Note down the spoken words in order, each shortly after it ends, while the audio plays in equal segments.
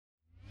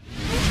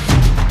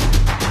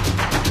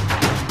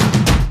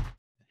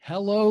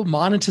Hello,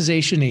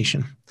 Monetization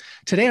Nation.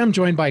 Today I'm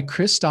joined by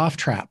Christoph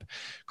Trapp.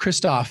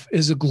 Christoph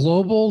is a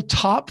global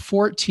top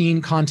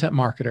 14 content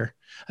marketer,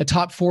 a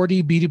top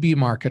 40 B2B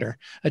marketer,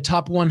 a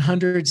top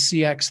 100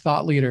 CX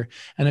thought leader,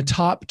 and a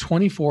top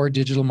 24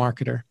 digital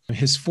marketer.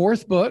 His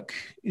fourth book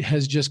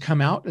has just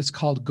come out. It's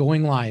called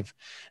Going Live,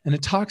 and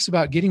it talks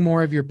about getting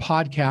more of your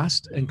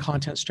podcast and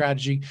content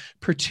strategy,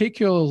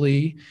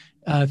 particularly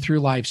through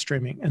live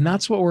streaming. And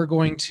that's what we're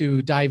going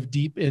to dive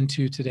deep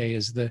into today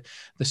is the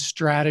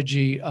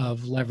strategy of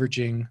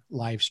leveraging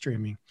live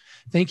streaming.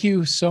 Thank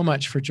you so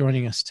much for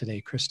joining us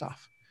today,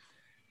 Christoph.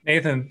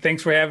 Nathan,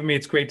 thanks for having me.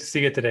 It's great to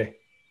see you today.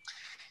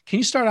 Can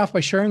you start off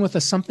by sharing with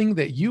us something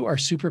that you are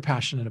super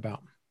passionate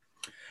about?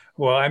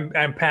 Well,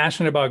 I'm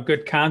passionate about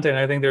good content.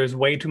 I think there's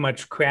way too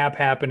much crap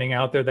happening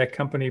out there that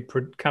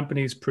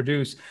companies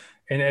produce.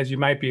 And as you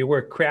might be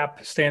aware,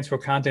 crap stands for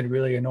content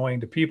really annoying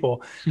to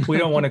people. We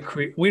don't want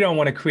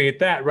to create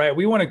that, right?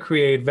 We want to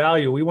create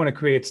value. We want to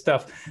create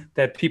stuff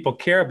that people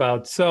care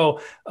about.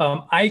 So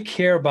I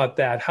care about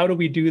that. How do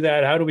we do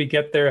that? How do we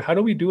get there? How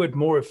do we do it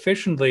more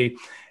efficiently?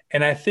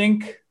 And I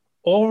think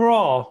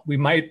overall, we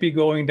might be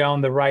going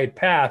down the right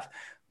path,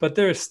 but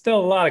there's still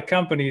a lot of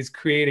companies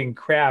creating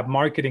crap,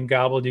 marketing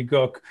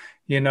gobbledygook,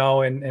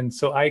 and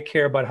so I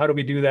care about how do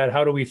we do that?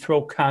 How do we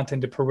throw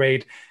content to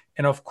parade?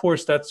 And of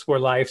course, that's where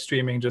live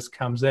streaming just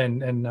comes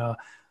in. And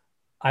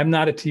I'm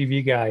not a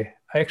TV guy.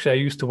 I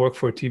used to work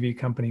for a TV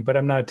company, but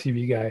I'm not a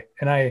TV guy.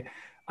 And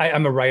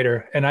I'm a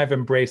writer, and I've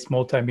embraced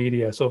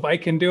multimedia. So if I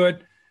can do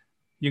it,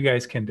 you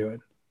guys can do it.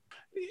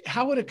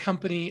 How would a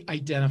company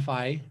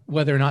identify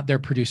whether or not they're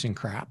producing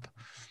crap?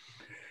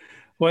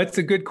 Well, it's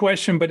a good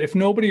question, but if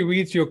nobody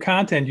reads your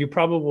content, you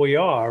probably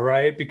are,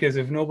 right? Because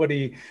if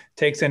nobody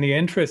takes any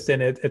interest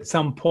in it, at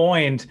some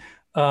point,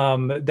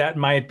 that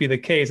might be the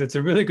case. It's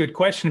a really good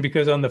question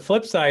because on the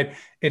flip side,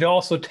 it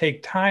also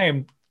takes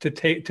time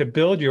to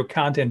build your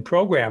content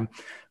program,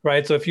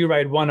 right? So if you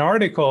write one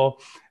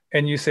article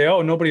and you say,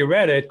 oh, nobody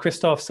read it,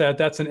 Christoph said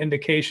that's an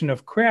indication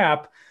of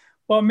crap.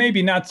 Well,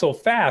 maybe not so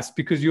fast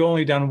because you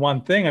only done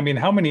one thing. I mean,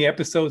 how many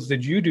episodes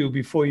did you do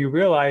before you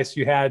realized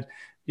you had,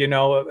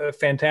 a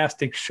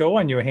fantastic show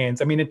on your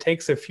hands? I mean, it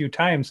takes a few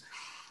times.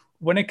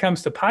 When it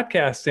comes to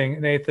podcasting,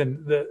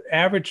 Nathan, the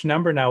average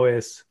number now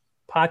is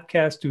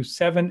podcasts do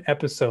 7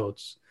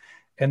 episodes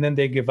and then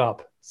they give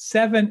up.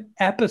 7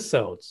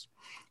 episodes.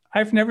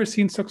 I've never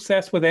seen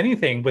success with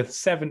anything with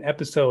 7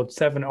 episodes,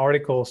 7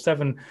 articles,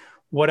 7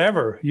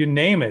 whatever, you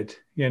name it,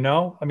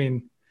 I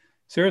mean,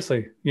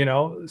 seriously,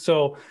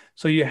 so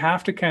you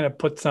have to kind of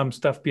put some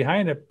stuff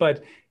behind it.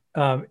 But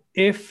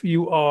if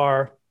you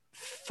are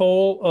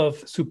full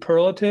of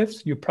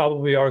superlatives, you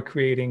probably are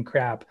creating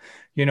crap.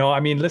 I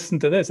mean, listen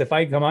to this. If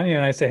I come on here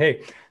and I say,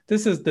 hey,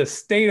 this is the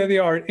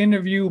state-of-the-art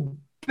interview,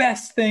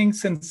 best thing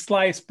since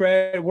sliced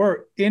bread, we're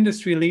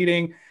industry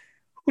leading.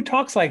 Who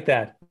talks like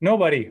that?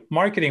 Nobody.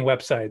 Marketing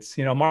websites,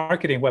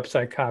 marketing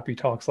website copy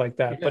talks like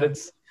that, but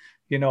it's,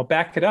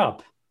 back it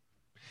up.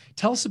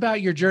 Tell us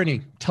about your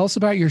journey. Tell us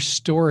about your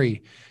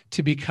story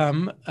to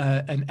become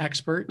an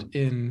expert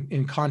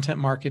in content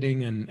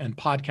marketing and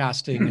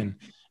podcasting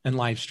and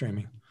live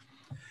streaming.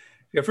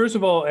 Yeah, first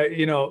of all,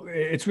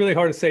 it's really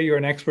hard to say you're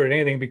an expert in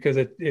anything because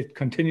it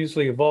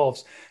continuously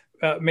evolves.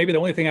 Maybe the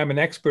only thing I'm an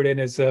expert in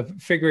is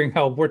figuring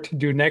out what to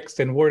do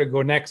next and where to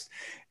go next.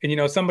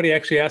 And, somebody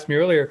actually asked me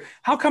earlier,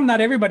 how come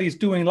not everybody's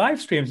doing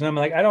live streams? And I'm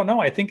like, I don't know.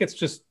 I think it's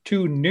just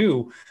too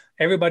new.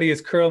 Everybody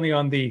is currently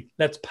on the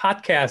let's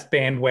podcast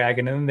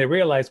bandwagon. And then they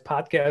realize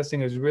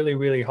podcasting is really,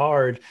 really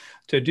hard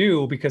to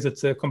do because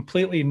it's a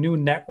completely new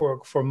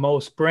network for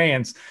most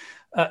brands.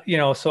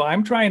 So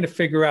I'm trying to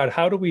figure out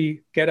how do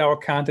we get our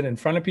content in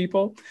front of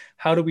people?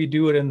 How do we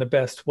do it in the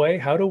best way?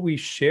 How do we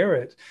share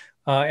it?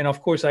 And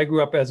of course, I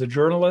grew up as a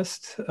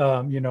journalist,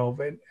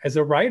 as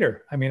a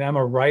writer. I mean, I'm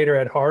a writer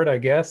at heart, I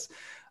guess,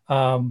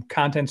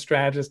 content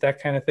strategist,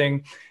 that kind of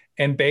thing.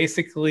 And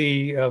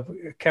basically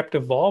kept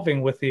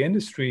evolving with the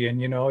industry.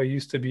 And, it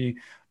used to be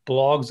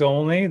blogs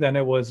only. Then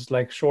it was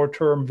like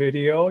short-term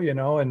video,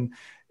 and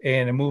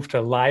it moved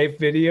to live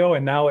video.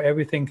 And now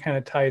everything kind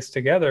of ties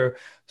together.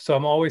 So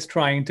I'm always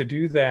trying to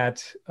do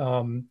that,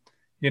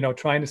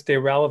 trying to stay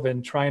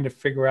relevant, trying to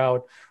figure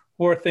out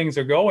where things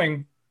are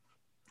going.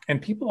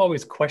 And people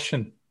always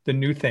question the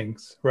new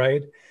things,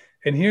 right?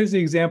 And here's the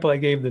example I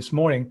gave this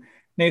morning.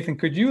 Nathan,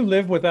 could you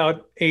live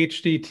without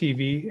HD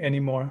TV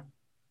anymore?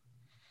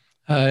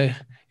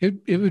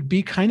 It would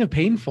be kind of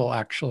painful,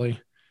 actually.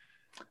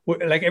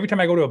 Like every time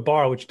I go to a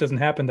bar, which doesn't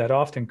happen that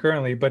often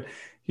currently, but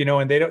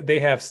and they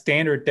have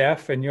standard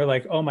def, and you're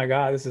like, oh my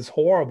God, this is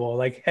horrible,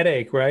 like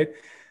headache, right?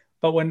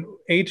 But when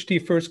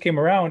HD first came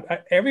around,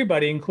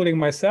 everybody, including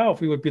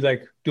myself, we would be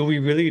like, do we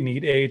really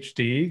need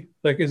HD?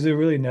 Like, is it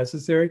really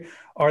necessary?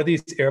 Are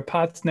these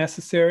AirPods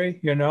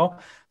necessary?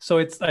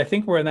 So I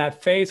think we're in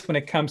that phase when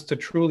it comes to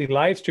truly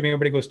live streaming.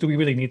 Everybody goes, do we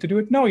really need to do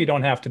it? No, you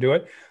don't have to do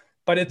it.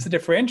 But it's a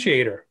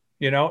differentiator.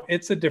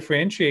 It's a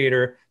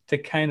differentiator to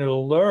kind of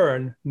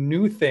learn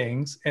new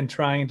things and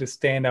trying to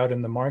stand out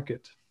in the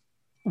market.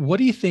 What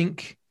do you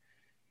think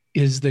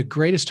is the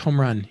greatest home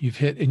run you've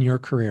hit in your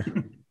career?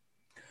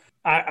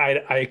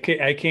 I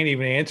can't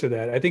even answer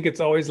that. I think it's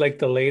always like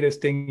the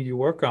latest thing you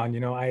work on.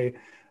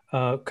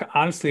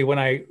 Honestly, when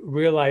I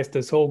realized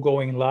this whole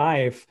going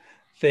live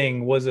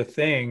thing was a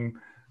thing,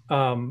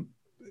 um,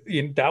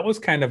 that was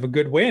kind of a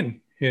good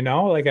win.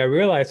 Like I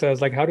realized I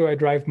was like, how do I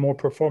drive more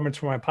performance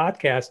for my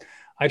podcast?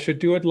 I should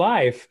do it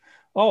live.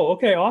 Oh,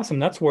 okay, awesome.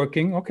 That's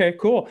working. Okay,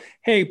 cool.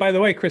 Hey, by the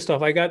way,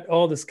 Christoph, I got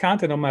all this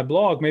content on my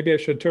blog. Maybe I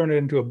should turn it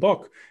into a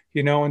book,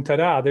 and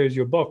ta-da, there's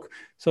your book.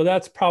 So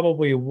that's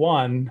probably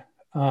one.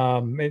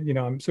 And,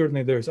 I'm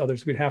certainly there's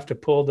others. We'd have to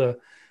pull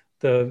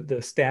the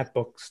stat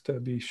books to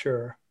be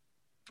sure.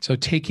 So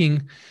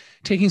taking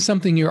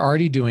something you're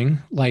already doing,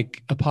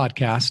 like a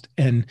podcast,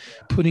 and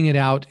putting it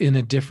out in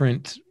a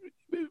different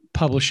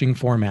publishing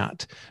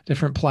format,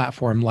 different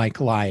platform like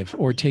live,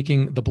 or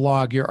taking the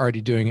blog you're already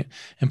doing it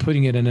and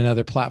putting it in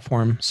another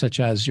platform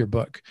such as your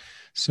book.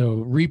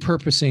 So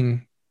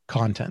repurposing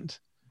content.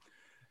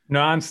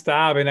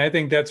 Nonstop. And I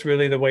think that's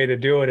really the way to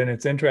do it. And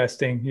it's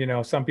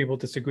interesting, some people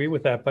disagree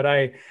with that, but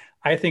I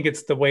think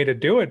it's the way to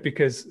do it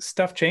because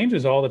stuff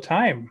changes all the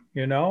time.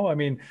 I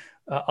mean,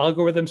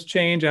 algorithms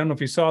change. I don't know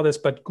if you saw this,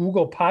 but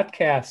Google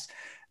Podcasts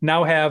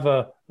now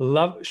have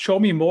show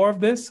me more of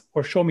this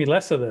or show me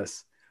less of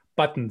this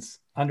buttons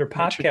under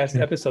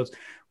podcast episodes,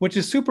 which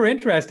is super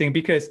interesting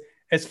because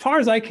as far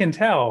as I can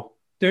tell,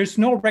 there's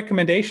no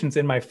recommendations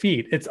in my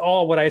feed. It's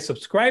all what I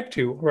subscribe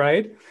to,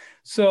 right?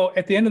 So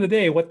at the end of the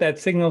day, what that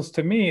signals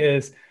to me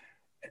is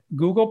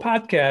Google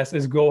Podcast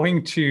is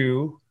going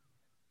to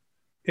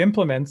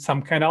implement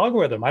some kind of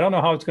algorithm. I don't know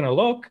how it's going to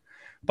look,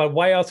 but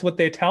why else would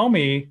they tell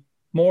me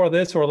more of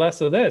this or less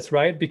of this,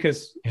 right?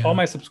 Because all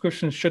my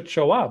subscriptions should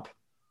show up.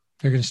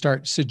 They're going to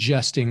start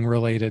suggesting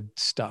related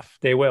stuff.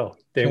 They will.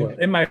 They will.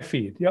 In my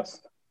feed. Yep.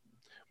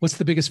 What's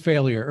the biggest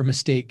failure or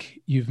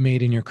mistake you've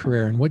made in your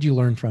career, and what did you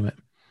learn from it?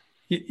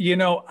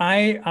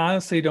 I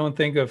honestly don't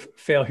think of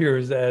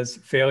failures as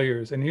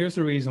failures. And here's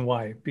the reason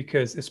why.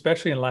 Because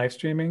especially in live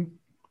streaming,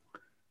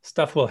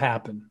 stuff will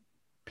happen,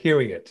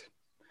 period.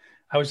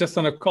 I was just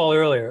on a call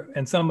earlier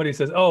and somebody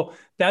says, oh,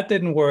 that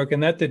didn't work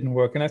and that didn't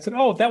work. And I said,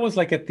 oh, that was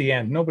like at the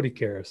end. Nobody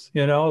cares,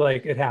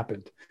 like it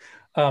happened.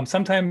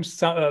 Sometimes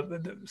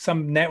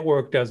some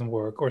network doesn't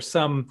work or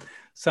some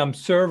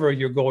server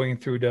you're going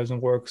through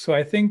doesn't work. So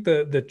I think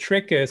the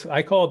trick is,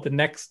 I call it the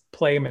next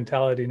play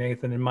mentality,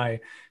 Nathan, in my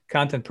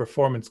content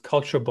performance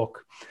culture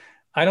book.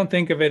 I don't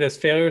think of it as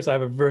failures. I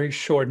have a very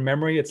short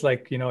memory. It's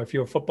like, if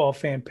you're a football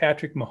fan,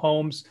 Patrick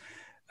Mahomes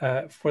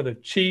for the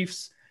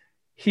Chiefs,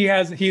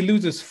 he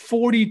loses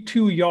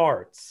 42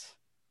 yards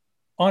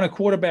on a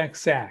quarterback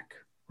sack,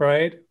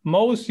 right?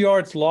 Most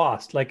yards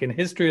lost, like in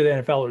history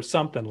of the NFL or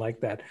something like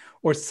that,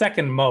 or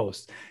second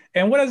most.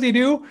 And what does he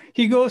do?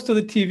 He goes to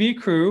the TV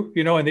crew,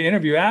 in the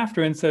interview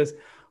after and says,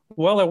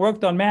 well, I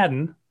worked on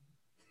Madden,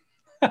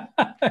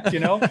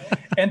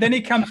 and then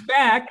he comes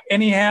back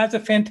and he has a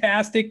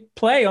fantastic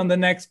play on the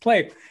next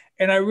play.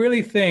 And I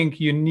really think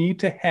you need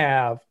to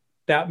have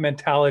that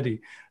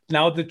mentality.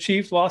 Now the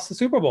Chiefs lost the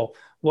Super Bowl.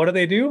 What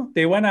do?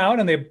 They went out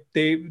and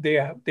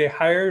they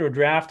hired or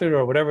drafted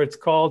or whatever it's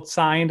called,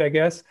 signed, I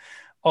guess,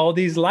 all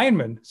these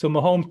linemen. So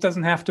Mahomes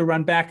doesn't have to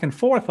run back and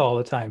forth all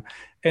the time.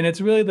 And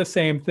it's really the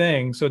same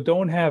thing. So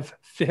don't have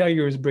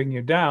failures bring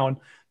you down.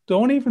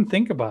 Don't even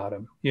think about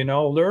them,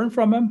 learn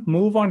from them,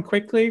 move on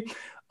quickly.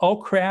 Oh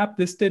crap,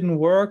 this didn't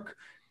work,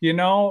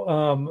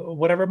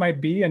 whatever it might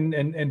be,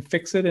 and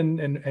fix it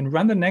and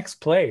run the next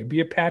play. Be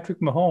a Patrick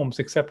Mahomes,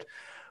 except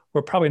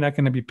we're probably not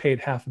going to be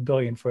paid $500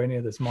 million for any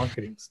of this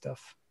marketing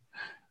stuff.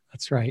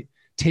 That's right.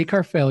 Take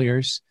our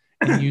failures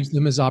and use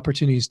them as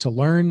opportunities to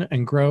learn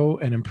and grow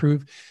and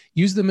improve.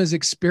 Use them as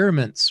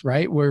experiments,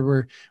 right? Where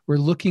we're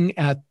looking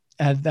at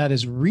that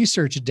as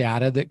research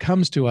data that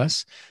comes to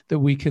us that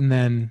we can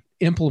then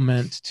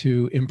implement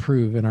to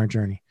improve in our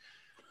journey.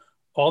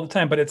 All the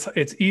time, but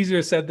it's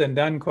easier said than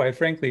done, quite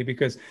frankly,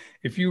 because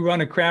if you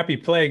run a crappy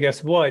play,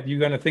 guess what? You're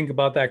going to think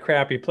about that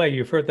crappy play.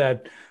 You've heard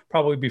that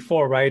probably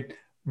before, right?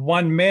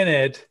 1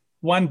 minute,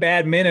 one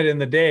bad minute in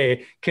the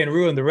day can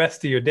ruin the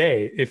rest of your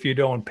day if you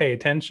don't pay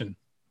attention.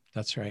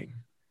 That's right.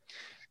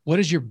 What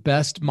is your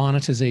best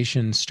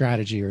monetization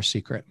strategy or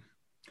secret?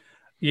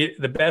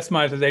 The best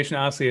monetization,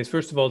 honestly, is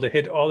first of all to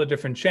hit all the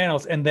different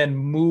channels and then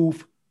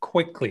move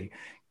quickly.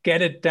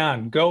 Get it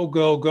done. Go,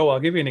 go, go. I'll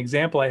give you an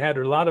example. I had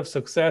a lot of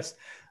success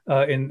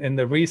in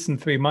the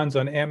recent 3 months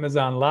on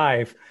Amazon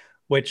Live,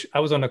 which I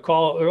was on a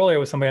call earlier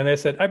with somebody and they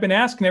said, I've been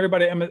asking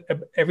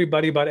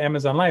everybody about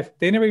Amazon Live.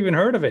 They never even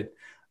heard of it.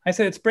 I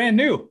said, it's brand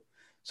new.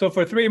 So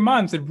for 3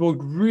 months, it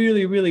worked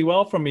really, really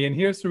well for me. And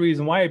here's the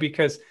reason why,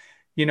 because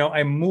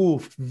I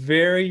moved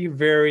very,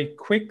 very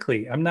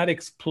quickly. I'm not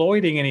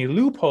exploiting any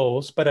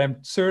loopholes, but I'm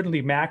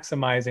certainly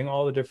maximizing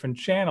all the different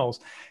channels.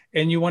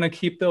 And you want to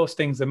keep those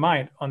things in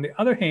mind. On the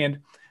other hand,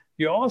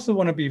 you also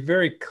want to be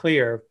very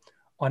clear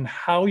on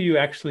how you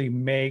actually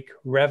make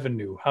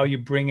revenue, how you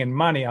bring in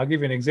money. I'll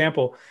give you an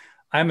example.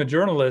 I'm a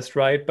journalist,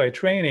 right, by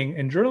training,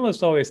 and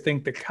journalists always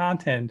think the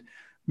content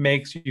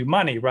makes you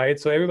money, right?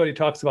 So everybody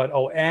talks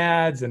about,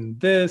 ads and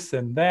this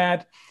and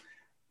that.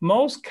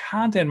 Most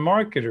content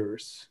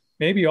marketers,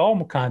 maybe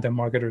all content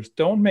marketers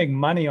don't make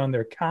money on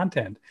their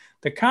content.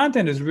 The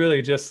content is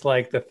really just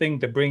like the thing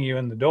to bring you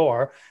in the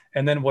door.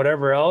 And then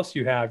whatever else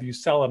you have, you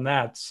sell them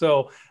that.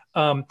 So,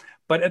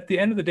 but at the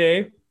end of the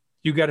day,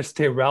 you got to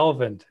stay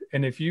relevant.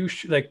 And if you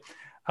like,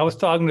 I was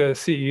talking to a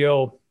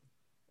CEO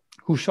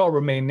who shall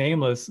remain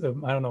nameless,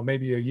 I don't know,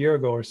 maybe a year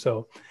ago or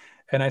so.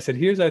 And I said,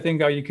 here's, I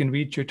think, how you can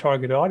reach your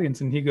target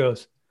audience. And he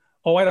goes,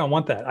 oh, I don't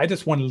want that. I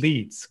just want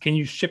leads. Can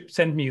you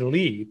send me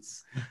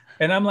leads?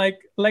 And I'm like,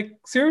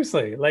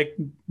 seriously, like,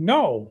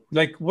 no,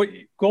 like what,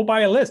 go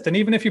buy a list. And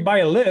even if you buy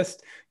a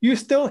list, you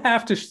still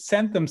have to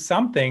send them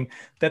something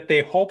that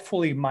they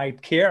hopefully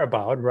might care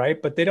about,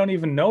 right? But they don't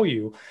even know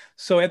you.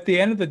 So at the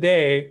end of the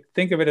day,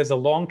 think of it as a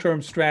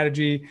long-term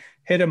strategy,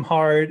 hit them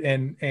hard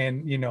and,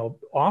 you know,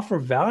 offer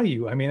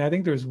value. I mean, I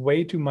think there's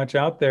way too much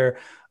out there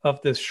of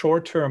this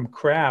short-term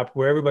crap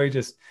where everybody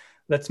just,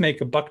 let's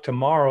make a buck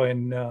tomorrow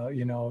and,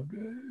 you know,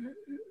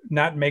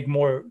 not make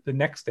more the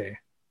next day.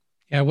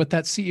 Yeah, what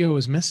that CEO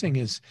is missing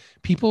is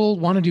people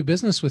want to do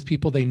business with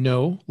people they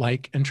know,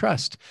 like, and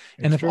trust.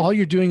 And if all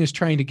you're doing is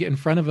trying to get in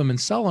front of them and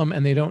sell them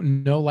and they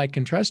don't know, like,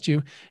 and trust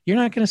you, you're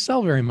not going to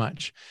sell very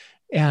much.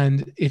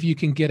 And if you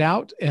can get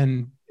out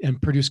and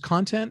produce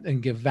content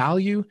and give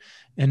value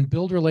and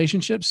build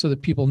relationships so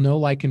that people know,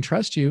 like, and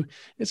trust you,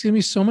 it's going to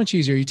be so much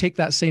easier. You take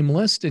that same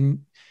list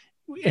and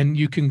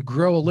you can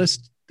grow a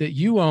list that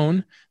you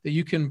own that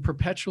you can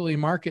perpetually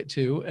market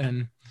to.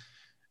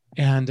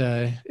 And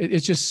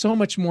it's just so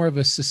much more of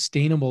a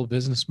sustainable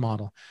business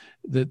model.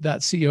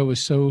 That CEO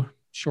is so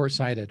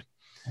short-sighted.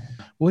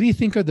 What do you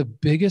think are the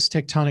biggest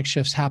tectonic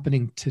shifts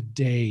happening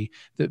today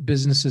that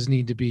businesses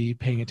need to be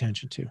paying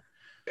attention to?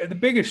 The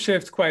biggest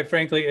shift, quite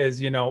frankly,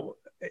 is, you know,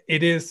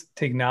 it is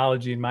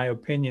technology, in my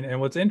opinion. And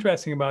what's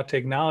interesting about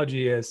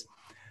technology is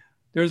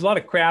there's a lot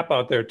of crap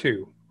out there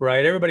too,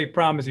 right? Everybody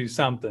promises you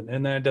something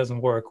and then it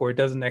doesn't work or it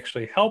doesn't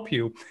actually help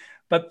you.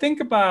 But think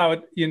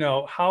about, you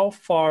know, how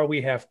far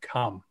we have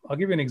come. I'll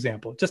give you an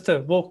example.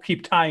 We'll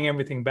keep tying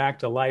everything back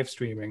to live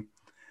streaming.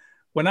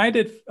 When I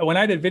did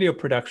video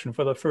production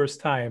for the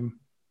first time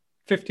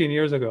 15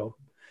 years ago,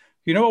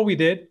 you know what we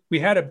did? We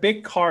had a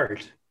big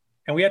cart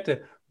and we had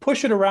to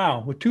push it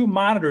around with two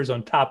monitors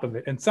on top of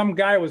it. And some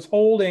guy was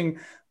holding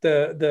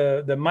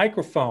the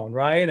microphone,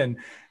 right? And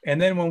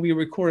then when we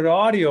recorded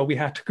audio, we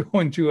had to go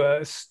into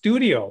a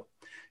studio.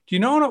 Do you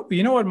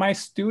know what my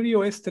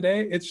studio is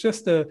today? It's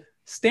just a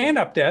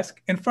stand-up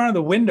desk in front of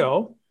the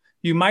window.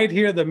 You might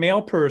hear the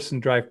mail person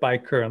drive by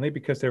currently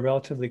because they're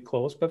relatively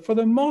close, but for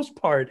the most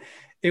part,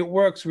 it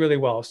works really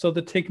well. So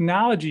the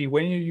technology,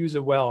 when you use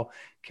it well,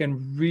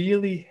 can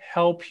really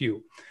help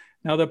you.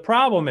 Now, the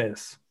problem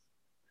is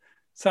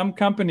some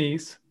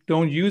companies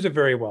don't use it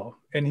very well.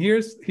 And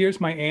here's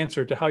my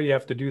answer to how you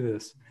have to do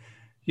this.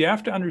 You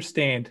have to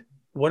understand,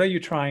 what are you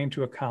trying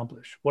to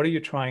accomplish? What are you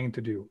trying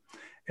to do?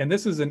 And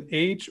this is an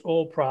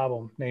age-old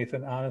problem,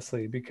 Nathan,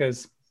 honestly,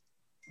 because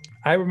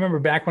I remember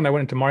back when I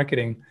went into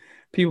marketing,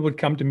 people would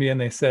come to me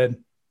and they said,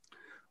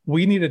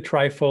 we need a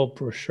trifold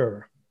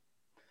brochure.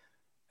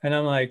 And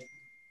I'm like,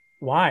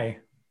 why?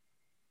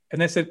 And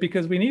they said,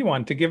 because we need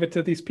one to give it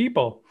to these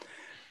people.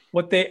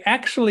 What they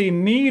actually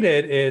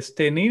needed is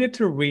they needed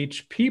to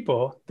reach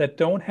people that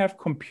don't have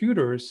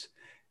computers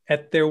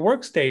at their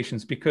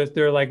workstations because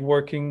they're like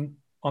working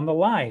on the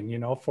line, you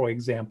know, for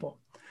example.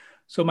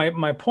 So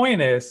my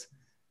point is,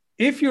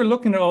 if you're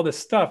looking at all this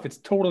stuff, it's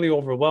totally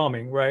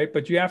overwhelming, right?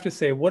 But you have to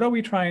say, what are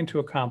we trying to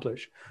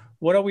accomplish?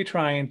 What are we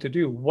trying to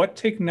do? What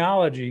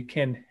technology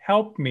can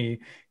help me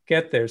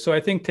get there? So I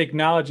think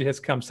technology has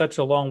come such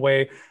a long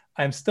way.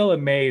 I'm still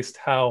amazed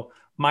how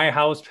my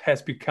house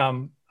has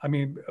become,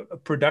 a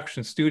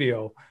production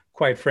studio,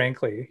 quite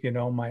frankly, you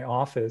know, my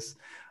office.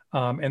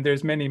 And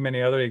there's many,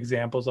 many other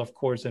examples, of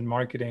course, in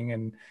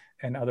marketing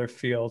and other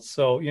fields.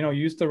 So, you know,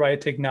 use the right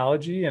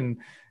technology and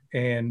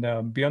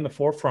be on the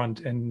forefront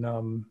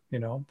and, you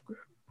know,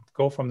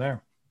 go from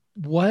there.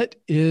 What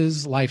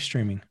is live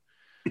streaming?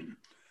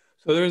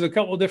 So there's a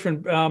couple of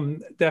different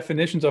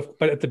definitions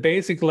but at the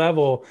basic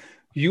level,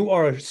 you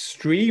are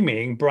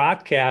streaming,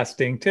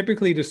 broadcasting,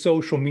 typically to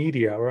social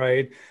media,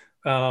 right?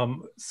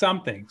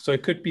 Something. So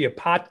it could be a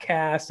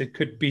podcast. It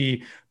could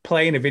be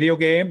playing a video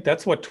game.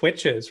 That's what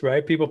Twitch is,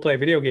 right? People play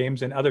video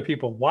games and other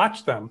people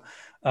watch them.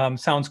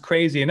 Sounds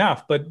crazy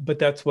enough, but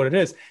that's what it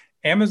is.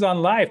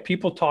 Amazon Live,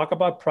 people talk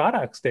about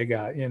products they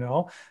got, you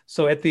know?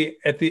 So at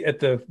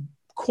the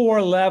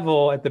core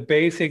level, at the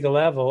basic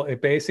level,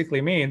 it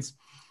basically means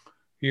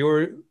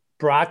you're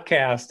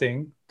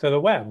broadcasting to the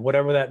web,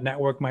 whatever that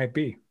network might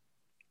be.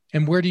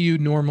 And where do you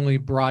normally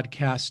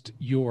broadcast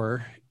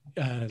your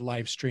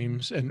live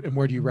streams, and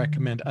where do you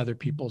recommend other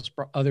people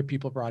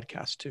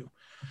broadcast to?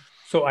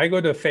 So I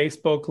go to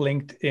Facebook,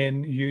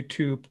 LinkedIn,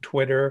 YouTube,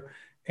 Twitter,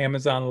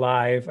 Amazon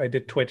Live. I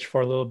did Twitch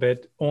for a little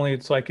bit, only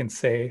so I can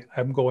say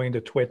I'm going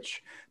to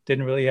Twitch.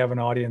 Didn't really have an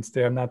audience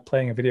there. I'm not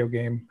playing a video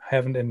game. I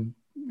haven't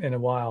in a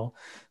while.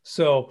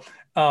 So,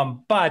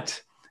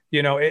 but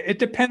you know, it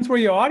depends where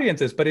your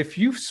audience is. But if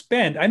you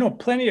spend, I know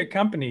plenty of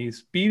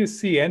companies,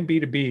 B2C and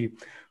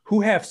B2B,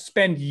 who have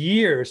spent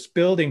years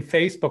building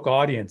Facebook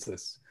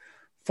audiences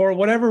for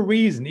whatever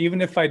reason,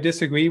 even if I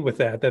disagree with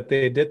that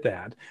they did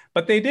that,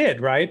 but they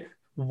did, right?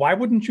 Why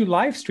wouldn't you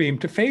live stream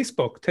to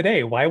Facebook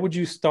today? Why would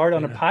you start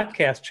on a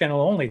podcast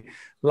channel only,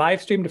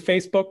 live stream to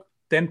Facebook,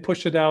 then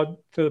push it out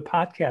to the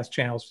podcast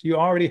channels? You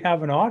already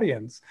have an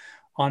audience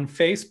on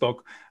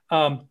Facebook.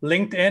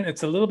 LinkedIn,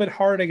 it's a little bit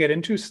harder to get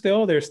into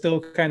still. They're still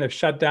kind of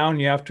shut down.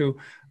 You have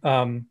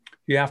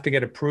to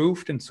get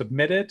approved and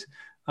submit it.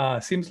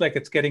 Seems like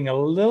it's getting a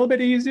little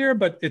bit easier,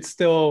 but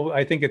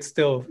I think it's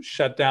still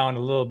shut down a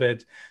little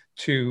bit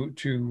to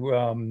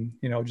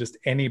just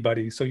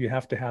anybody. So you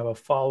have to have a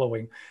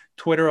following.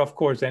 Twitter, of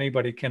course,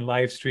 anybody can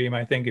live stream.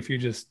 I think if you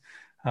just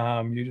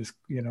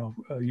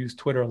use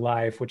Twitter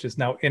Live, which is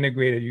now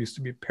integrated, it used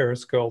to be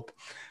Periscope.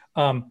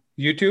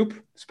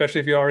 YouTube,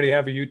 especially if you already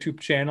have a YouTube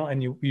channel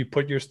and you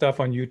put your stuff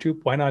on YouTube,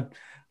 why not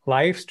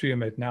live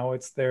stream it? Now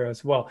it's there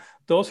as well.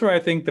 Those are, I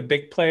think, the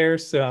big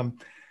players.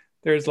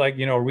 There's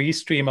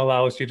Restream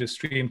allows you to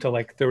stream to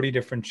like 30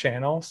 different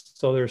channels.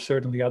 So there's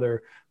certainly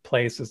other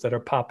places that are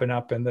popping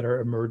up and that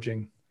are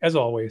emerging, as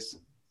always.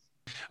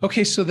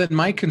 Okay, so then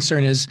my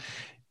concern is,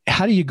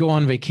 how do you go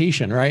on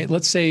vacation, right?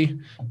 Let's say,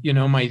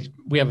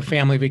 we have a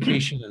family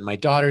vacation and my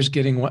daughter's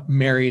getting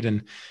married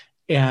and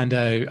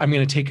I'm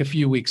going to take a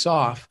few weeks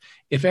off.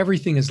 If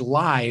everything is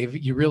live,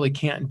 you really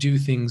can't do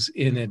things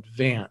in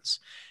advance.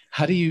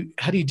 How do you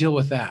deal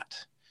with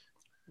that?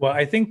 Well,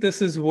 I think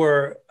this is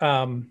where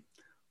the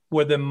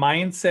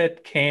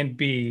mindset can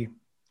be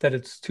that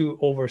it's too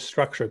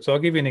overstructured. So I'll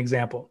give you an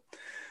example.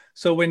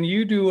 So when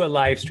you do a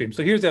live stream,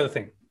 so here's the other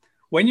thing.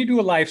 When you do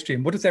a live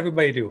stream, what does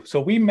everybody do?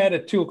 So we met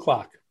at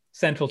 2:00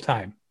 Central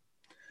Time.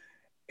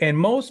 And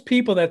most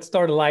people that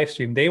start a live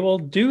stream, they will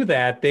do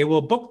that. They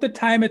will book the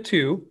time at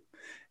 2:00,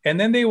 and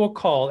then they will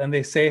call and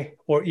they say,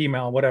 or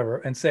email, whatever,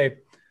 and say,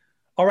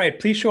 all right,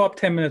 please show up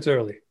 10 minutes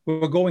early.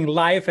 We're going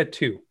live at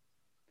 2:00.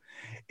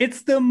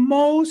 It's the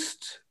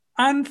most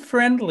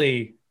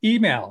unfriendly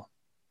email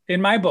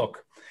in my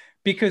book,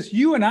 because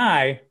you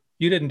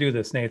didn't do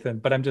this, Nathan,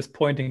 but I'm just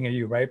pointing at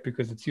you, right?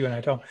 Because it's you and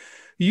I talking.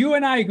 You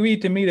and I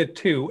agreed to meet at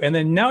 2:00, and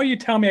then now you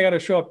tell me I got to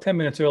show up 10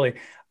 minutes early.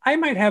 I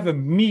might have a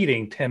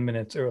meeting 10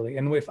 minutes early.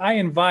 And if I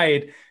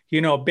invite,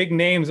 big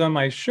names on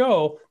my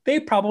show, they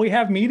probably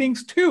have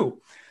meetings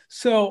too.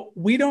 So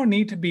we don't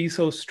need to be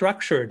so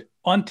structured.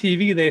 On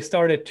TV, they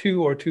start at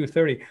 2 or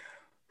 2:30.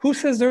 Who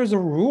says there's a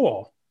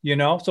rule,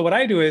 So what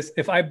I do is,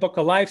 if I book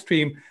a live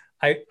stream,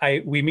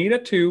 we meet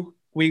at 2:00,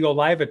 we go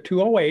live at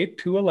 2:08,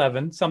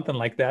 2:11, something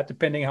like that,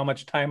 depending how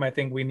much time I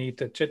think we need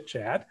to chit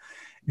chat.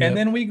 Yep. And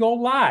then we go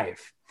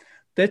live.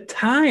 The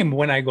time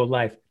when I go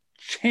live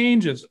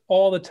changes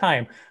all the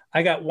time.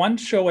 I got one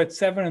show at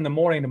 7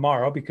 a.m.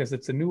 tomorrow because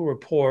it's a new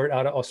report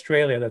out of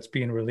Australia that's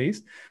being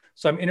released.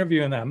 So I'm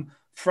interviewing them.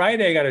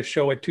 Friday, I got a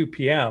show at 2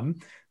 p.m.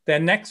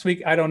 Then next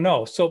week, I don't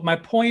know. So my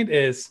point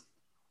is,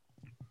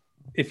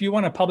 if you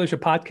want to publish a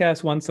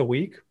podcast once a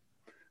week,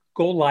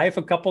 go live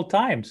a couple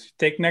times.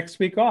 Take next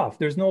week off.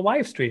 There's no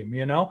live stream,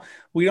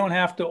 We don't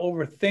have to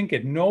overthink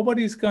it.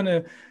 Nobody's going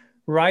to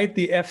write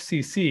the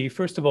FCC,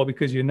 first of all,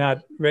 because you're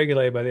not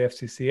regulated by the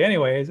FCC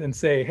anyways, and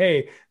say,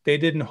 hey, they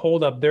didn't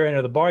hold up their end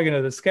of the bargain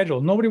of the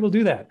schedule. Nobody will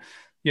do that.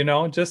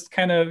 Just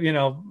kind of,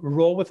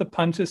 roll with the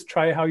punches,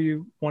 try how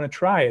you want to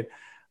try it.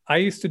 I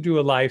used to do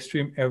a live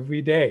stream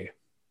every day.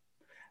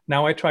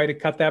 Now I try to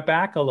cut that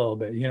back a little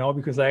bit,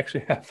 because I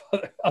actually have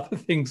other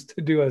things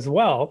to do as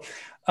well.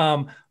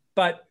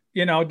 But,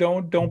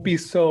 don't be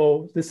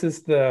so, this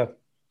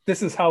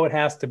is how it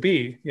has to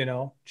be,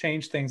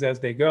 change things as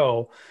they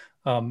go.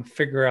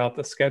 Figure out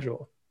the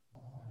schedule.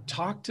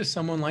 Talk to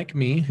someone like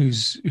me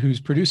who's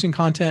producing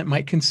content,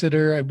 might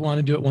consider, I want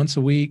to do it once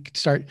a week.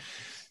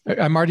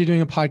 I'm already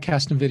doing a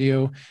podcast and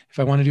video. If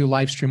I want to do a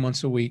live stream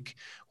once a week,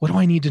 what do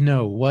I need to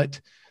know?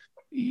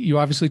 You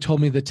obviously told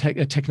me a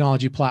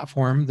technology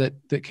platform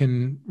that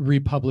can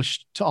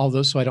republish to all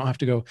those, so I don't have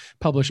to go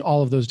publish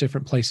all of those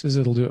different places.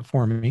 It'll do it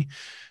for me.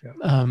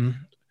 Yeah.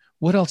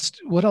 What else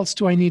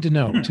do I need to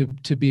know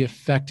to be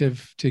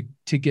effective,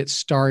 to get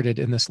started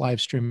in this live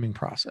streaming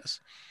process?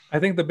 I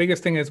think the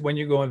biggest thing is, when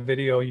you go on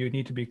video, you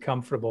need to be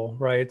comfortable,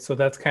 right? So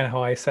that's kind of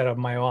how I set up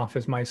my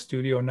office, my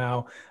studio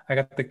now. I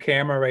got the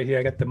camera right here.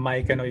 I got the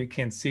mic. I know you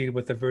can't see it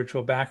with the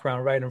virtual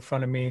background right in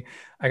front of me.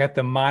 I got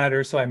the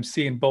monitor, so I'm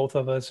seeing both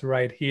of us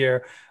right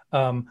here.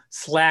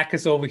 Slack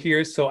is over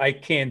here, so I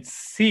can't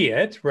see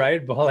it,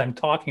 right, while I'm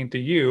talking to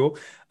you.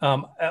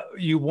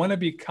 You want to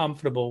be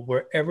comfortable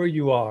wherever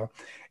you are.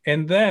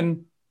 And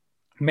then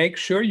make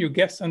sure your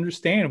guests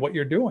understand what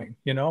you're doing.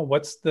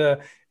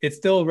 It's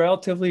still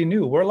relatively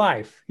new. We're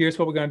live. Here's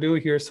what we're going to do.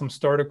 Here's some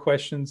starter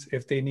questions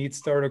if they need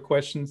starter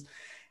questions,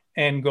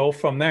 and go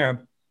from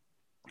there.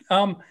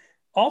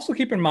 Also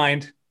keep in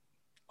mind,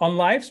 on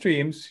live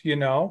streams,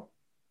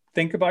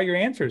 think about your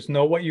answers,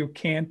 know what you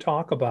can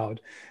talk about,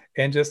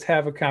 and just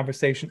have a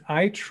conversation.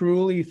 I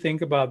truly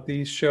think about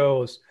these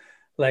shows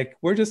like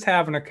we're just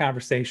having a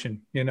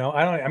conversation.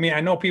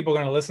 I know people are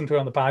going to listen to it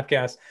on the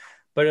podcast,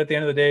 but at the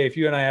end of the day, if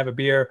you and I have a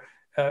beer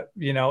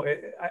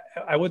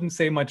I wouldn't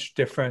say much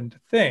different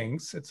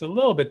things. It's a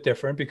little bit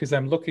different because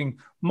I'm looking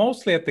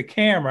mostly at the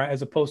camera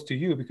as opposed to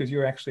you, because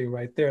you're actually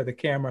right there. The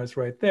camera is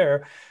right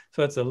there.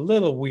 So it's a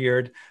little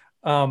weird.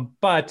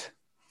 But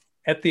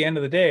at the end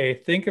of the day,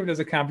 think of it as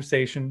a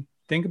conversation.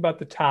 Think about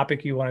the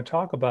topic you want to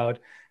talk about.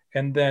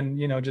 And then,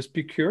 just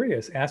be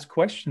curious, ask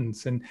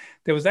questions. And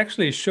there was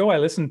actually a show I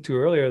listened to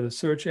earlier, the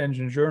search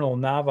engine journal,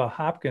 Nava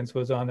Hopkins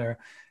was on there.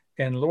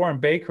 And Lauren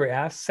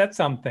Baker said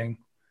something.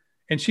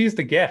 And she's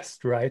the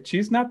guest, right?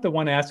 She's not the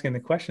one asking the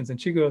questions.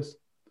 And she goes,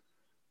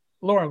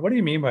 Lauren, what do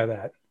you mean by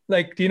that?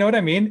 Like, do you know what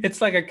I mean?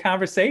 It's like a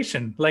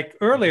conversation. Like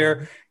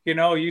earlier,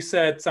 you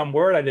said some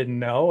word I didn't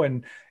know.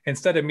 And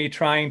instead of me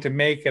trying to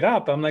make it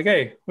up, I'm like,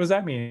 hey, what does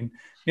that mean?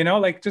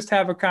 Like just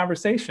have a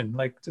conversation,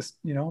 like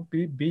just,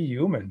 be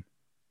human.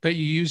 But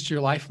you used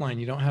your lifeline.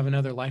 You don't have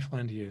another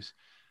lifeline to use.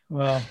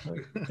 Well,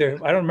 I don't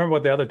remember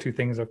what the other two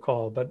things are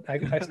called, but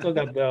I still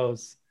got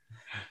those.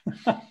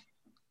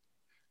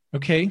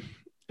 Okay.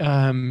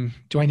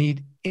 Do I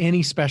need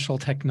any special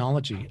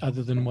technology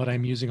other than what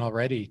I'm using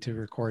already to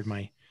record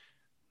my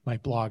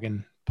blog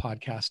and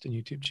podcast and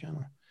YouTube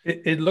channel?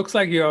 It looks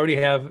like you already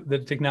have the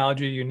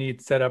technology you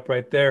need set up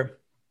right there.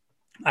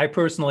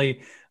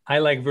 I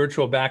like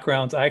virtual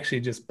backgrounds. I actually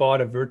just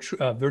bought a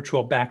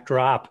virtual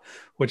backdrop,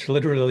 which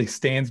literally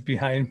stands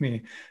behind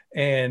me.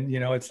 And,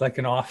 it's like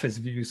an office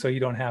view. So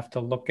you don't have to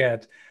look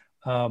at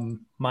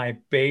my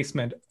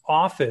basement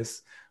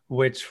office,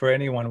 which for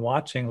anyone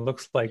watching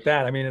looks like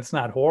that. I mean, it's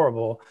not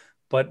horrible,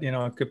 but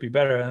it could be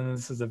better. And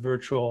this is a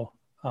virtual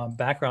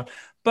background.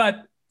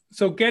 But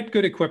so get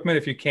good equipment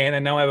if you can.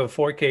 And now I have a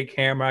 4K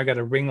camera. I got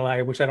a ring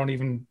light, which I don't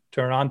even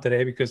turn on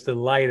today because the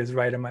light is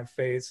right in my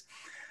face.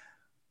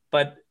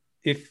 But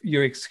if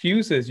your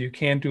excuse is you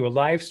can't do a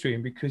live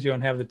stream because you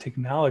don't have the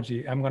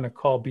technology, I'm going to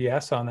call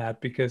BS on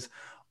that, because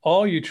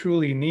all you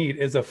truly need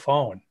is a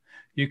phone.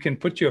 You can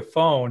put your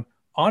phone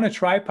on a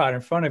tripod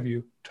in front of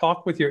you,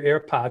 talk with your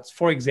AirPods,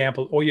 for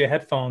example, or your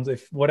headphones,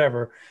 if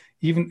whatever,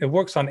 even it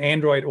works on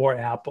Android or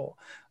Apple.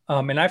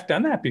 And I've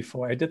done that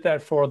before. I did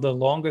that for the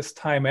longest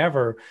time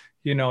ever,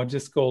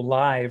 just go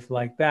live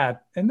like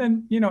that. And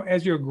then,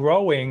 as you're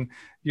growing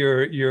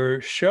your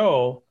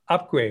show,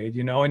 upgrade,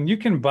 and you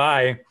can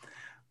buy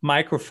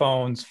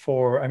microphones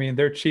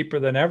they're cheaper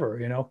than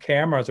ever,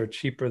 cameras are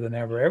cheaper than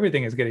ever.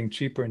 Everything is getting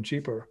cheaper and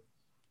cheaper.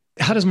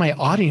 How does my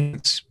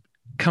audience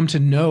come to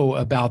know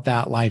about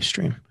that live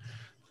stream?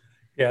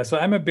 Yeah, so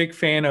I'm a big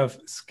fan of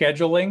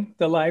scheduling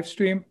the live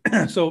stream.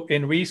 So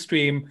in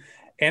Restream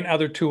and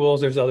other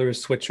tools, there's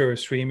others, Switcher,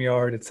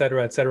 StreamYard, et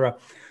cetera,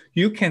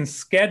 you can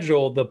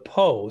schedule the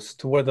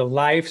post where the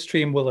live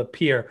stream will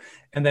appear,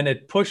 and then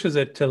it pushes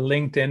it to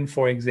LinkedIn,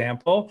 for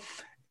example.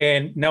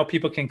 And now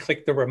people can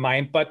click the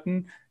remind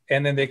button,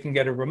 and then they can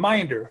get a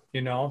reminder,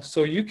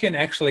 So you can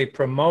actually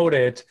promote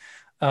it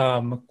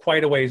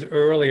quite a ways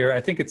earlier. I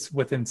think it's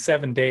within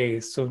 7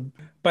 days. So,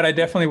 but I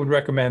definitely would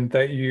recommend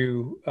that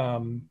you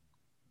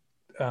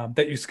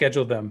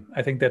schedule them.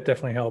 I think that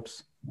definitely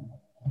helps.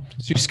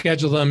 So you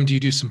schedule them. Do you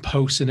do some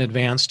posts in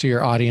advance to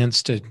your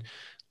audience to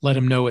let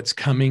them know it's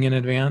coming in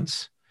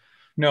advance?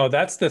 No,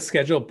 that's the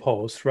scheduled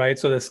post, right?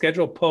 So the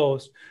scheduled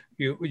post,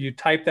 you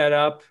type that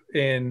up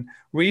in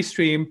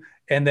Restream,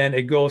 and then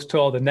it goes to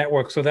all the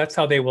networks. So that's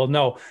how they will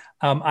know.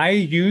 I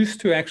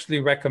used to actually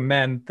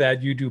recommend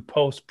that you do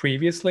posts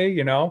previously,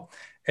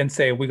 and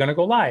say, we're going to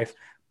go live.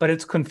 But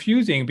it's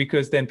confusing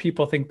because then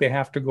people think they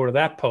have to go to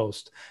that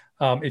post.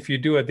 If you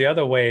do it the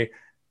other way,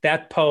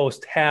 that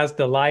post has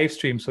the live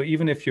stream. So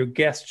even if your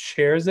guest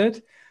shares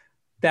it,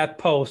 that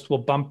post will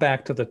bump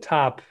back to the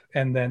top,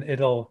 and then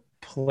it'll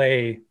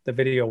play the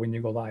video when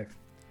you go live.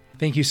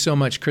 Thank you so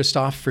much,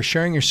 Christoph, for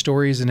sharing your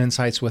stories and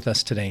insights with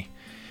us today.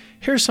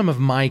 Here are some of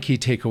my key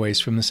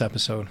takeaways from this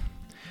episode.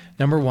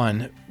 Number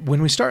one,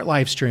 when we start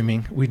live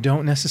streaming, we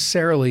don't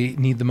necessarily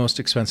need the most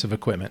expensive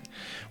equipment.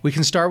 We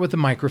can start with a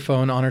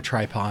microphone on our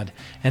tripod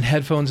and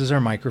headphones as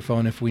our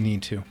microphone if we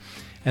need to,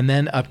 and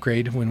then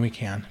upgrade when we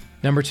can.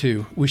 Number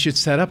two, we should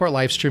set up our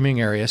live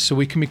streaming area so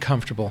we can be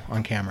comfortable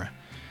on camera.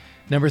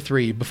 Number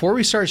three, before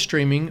we start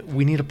streaming,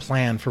 we need a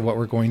plan for what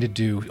we're going to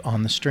do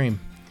on the stream.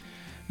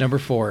 Number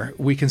four,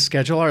 we can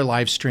schedule our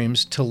live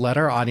streams to let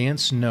our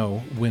audience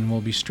know when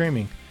we'll be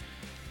streaming.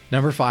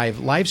 Number five,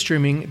 live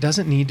streaming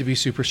doesn't need to be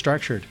super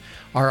structured.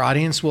 Our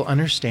audience will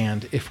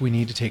understand if we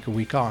need to take a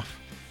week off.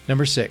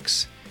 Number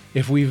six,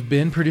 if we've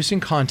been producing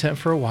content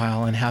for a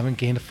while and haven't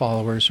gained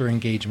followers or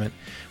engagement,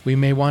 we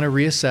may want to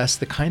reassess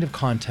the kind of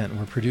content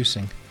we're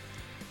producing.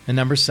 And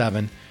number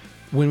seven,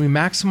 when we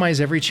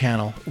maximize every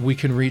channel, we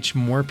can reach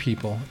more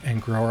people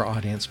and grow our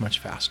audience much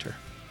faster.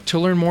 To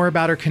learn more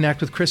about or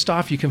connect with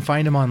Christoph, you can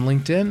find him on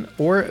LinkedIn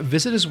or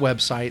visit his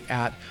website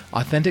at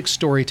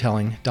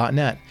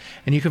authenticstorytelling.net.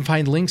 And you can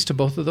find links to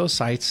both of those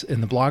sites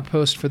in the blog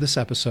post for this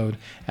episode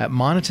at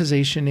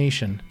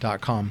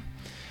monetizationnation.com.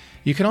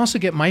 You can also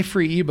get my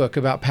free ebook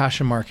about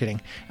passion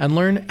marketing and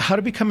learn how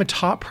to become a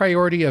top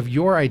priority of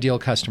your ideal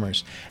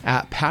customers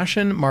at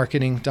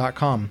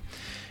passionmarketing.com.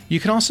 You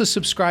can also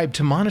subscribe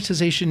to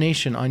Monetization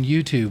Nation on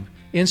YouTube,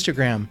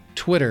 Instagram,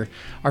 Twitter,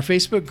 our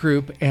Facebook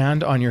group,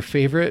 and on your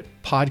favorite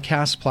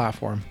podcast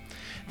platform.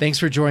 Thanks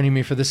for joining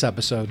me for this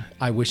episode.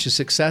 I wish you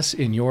success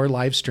in your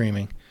live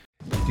streaming.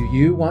 Do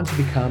you want to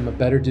become a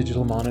better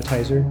digital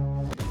monetizer?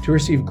 To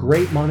receive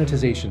great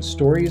monetization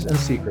stories and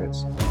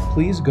secrets,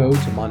 please go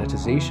to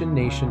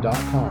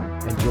monetizationnation.com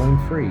and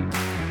join free.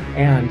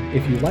 And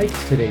if you liked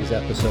today's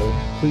episode,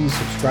 please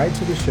subscribe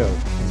to the show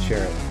and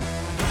share it.